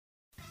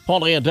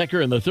Paulie and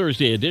Decker in the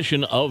Thursday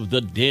edition of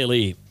the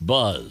Daily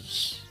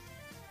Buzz.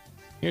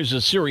 Here's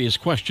a serious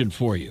question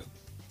for you.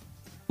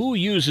 Who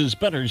uses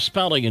better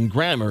spelling and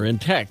grammar in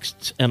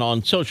texts and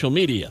on social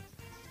media?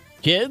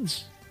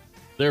 Kids?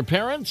 Their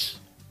parents?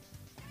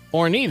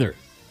 Or neither?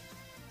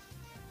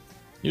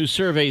 New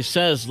survey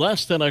says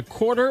less than a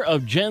quarter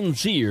of Gen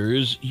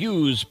Zers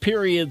use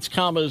periods,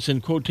 commas,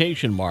 and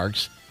quotation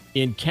marks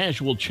in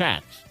casual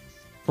chats.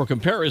 For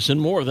comparison,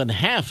 more than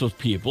half of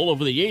people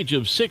over the age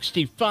of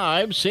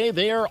 65 say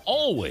they are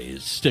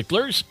always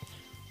sticklers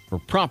for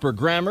proper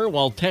grammar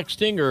while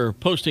texting or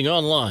posting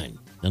online.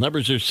 The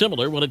numbers are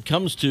similar when it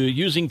comes to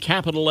using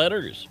capital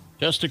letters.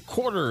 Just a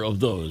quarter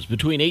of those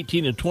between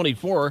 18 and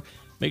 24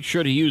 make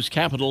sure to use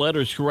capital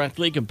letters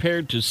correctly,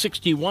 compared to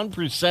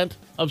 61%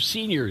 of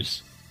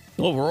seniors.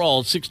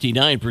 Overall,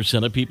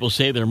 69% of people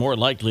say they're more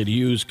likely to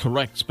use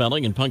correct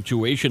spelling and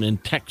punctuation in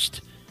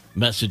text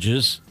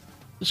messages.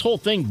 This whole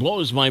thing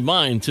blows my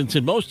mind, since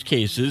in most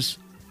cases,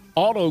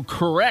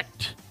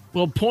 autocorrect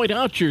will point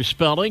out your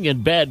spelling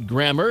and bad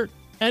grammar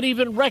and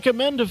even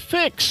recommend a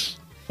fix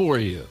for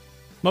you.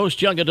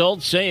 Most young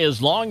adults say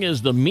as long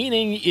as the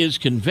meaning is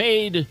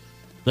conveyed,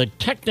 the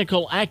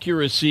technical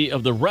accuracy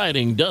of the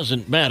writing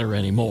doesn't matter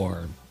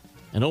anymore.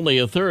 And only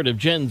a third of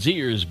Gen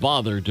Zers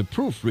bother to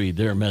proofread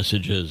their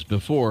messages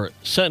before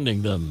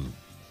sending them.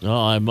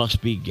 Oh, I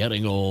must be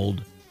getting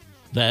old.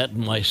 That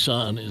and my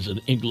son is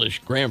an English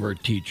grammar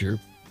teacher.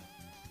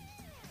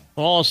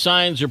 All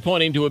signs are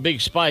pointing to a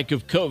big spike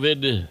of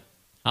COVID.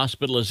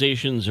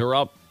 Hospitalizations are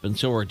up, and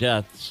so are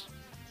deaths.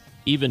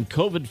 Even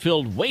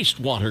COVID-filled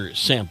wastewater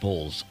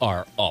samples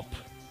are up.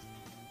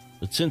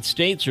 But since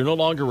states are no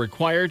longer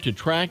required to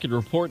track and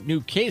report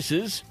new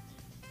cases,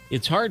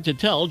 it's hard to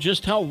tell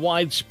just how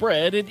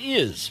widespread it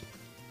is.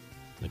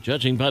 But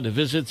judging by the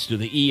visits to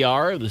the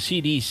ER, the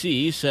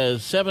CDC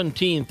says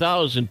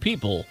 17,000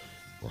 people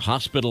were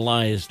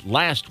hospitalized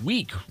last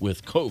week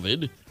with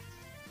COVID.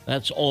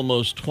 That's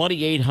almost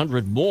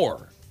 2,800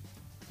 more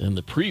than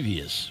the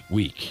previous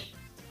week.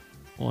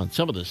 Well, and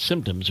some of the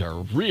symptoms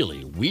are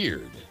really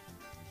weird.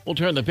 We'll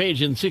turn the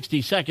page in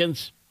 60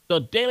 seconds. The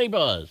Daily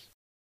Buzz.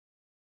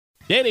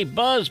 Daily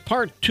Buzz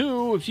Part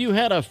 2. If you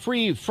had a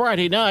free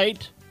Friday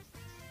night,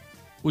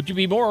 would you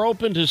be more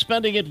open to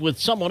spending it with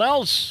someone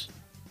else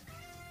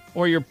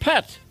or your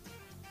pet?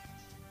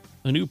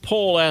 A new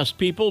poll asked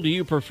people, do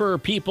you prefer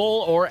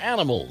people or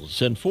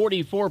animals? And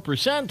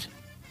 44%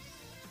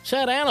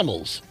 said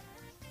animals.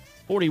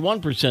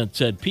 41%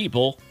 said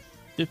people.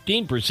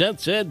 15%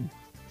 said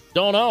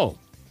don't know.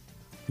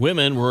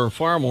 Women were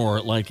far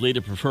more likely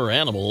to prefer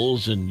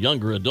animals, and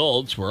younger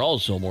adults were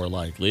also more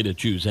likely to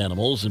choose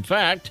animals. In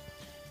fact,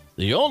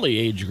 the only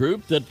age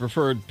group that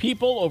preferred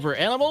people over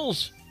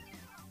animals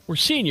were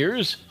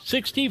seniors,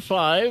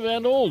 65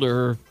 and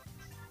older.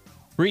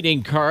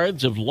 Greeting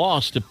cards have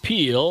lost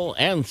appeal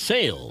and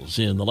sales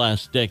in the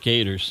last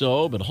decade or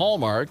so, but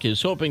Hallmark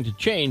is hoping to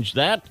change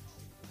that.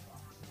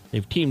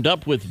 They've teamed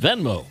up with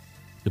Venmo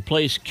to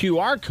place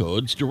QR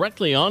codes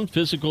directly on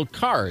physical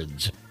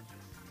cards.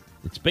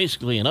 It's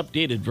basically an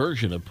updated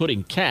version of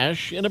putting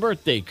cash in a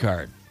birthday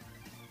card.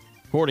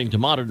 According to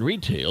Modern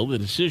Retail, the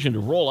decision to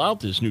roll out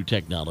this new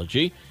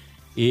technology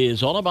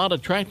is all about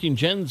attracting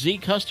Gen Z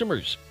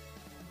customers.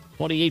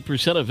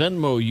 28% of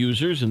Venmo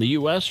users in the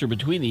U.S. are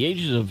between the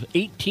ages of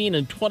 18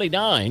 and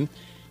 29,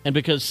 and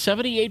because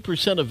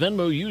 78% of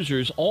Venmo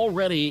users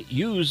already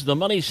use the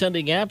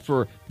money-sending app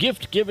for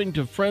gift giving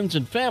to friends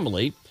and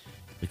family,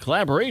 the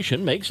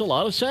collaboration makes a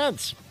lot of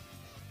sense.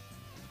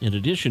 In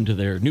addition to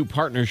their new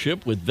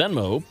partnership with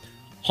Venmo,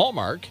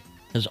 Hallmark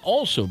has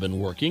also been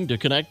working to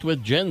connect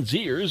with Gen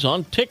Zers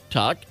on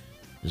TikTok,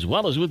 as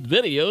well as with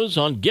videos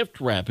on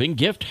gift wrapping,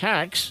 gift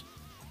hacks,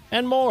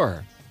 and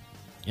more.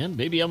 And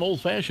maybe I'm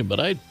old-fashioned, but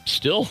I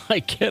still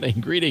like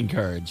getting greeting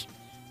cards.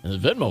 And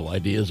the Venmo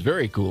idea is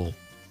very cool.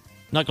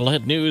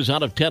 Knucklehead news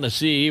out of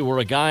Tennessee, where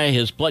a guy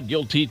has pled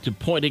guilty to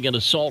pointing an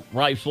assault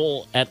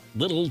rifle at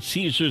Little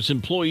Caesars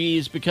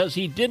employees because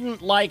he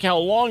didn't like how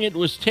long it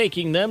was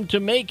taking them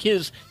to make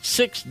his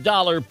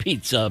 $6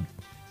 pizza.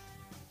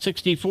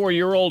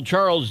 64-year-old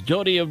Charles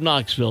Doty of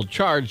Knoxville,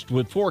 charged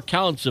with 4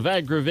 counts of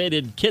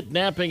aggravated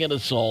kidnapping and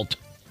assault.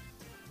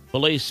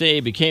 Police say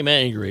he became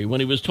angry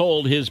when he was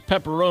told his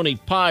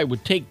pepperoni pie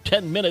would take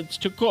 10 minutes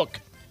to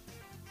cook.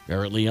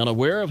 Apparently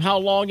unaware of how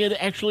long it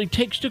actually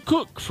takes to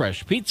cook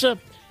fresh pizza,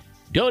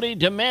 Doty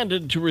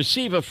demanded to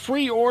receive a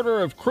free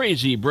order of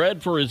crazy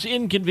bread for his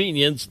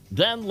inconvenience,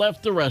 then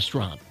left the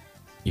restaurant.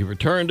 He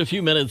returned a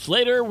few minutes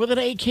later with an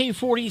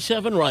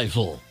AK-47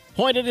 rifle,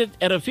 pointed it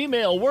at a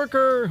female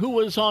worker who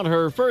was on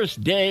her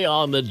first day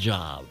on the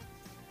job.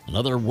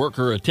 Another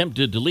worker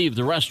attempted to leave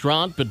the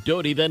restaurant, but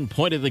Doty then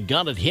pointed the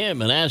gun at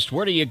him and asked,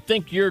 "Where do you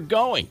think you're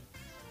going?"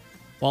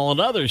 While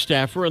another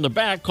staffer in the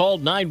back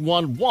called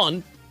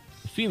 911,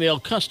 a female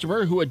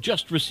customer who had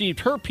just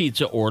received her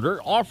pizza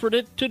order offered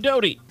it to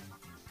Doty.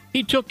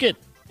 He took it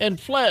and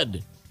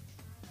fled.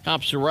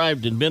 Cops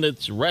arrived in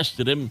minutes,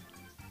 arrested him.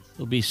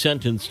 He'll be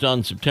sentenced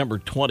on September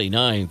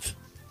 29th.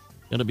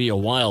 Going to be a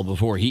while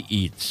before he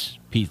eats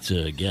pizza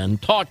again.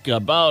 Talk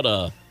about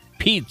a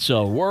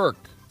pizza, work.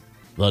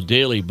 The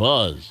Daily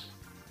Buzz.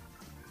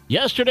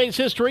 Yesterday's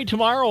history,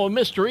 tomorrow a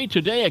mystery,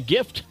 today a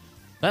gift.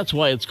 That's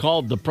why it's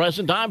called The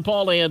Present. I'm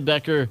Paul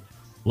Andecker.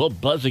 We'll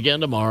buzz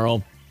again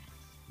tomorrow.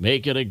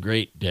 Make it a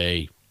great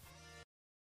day.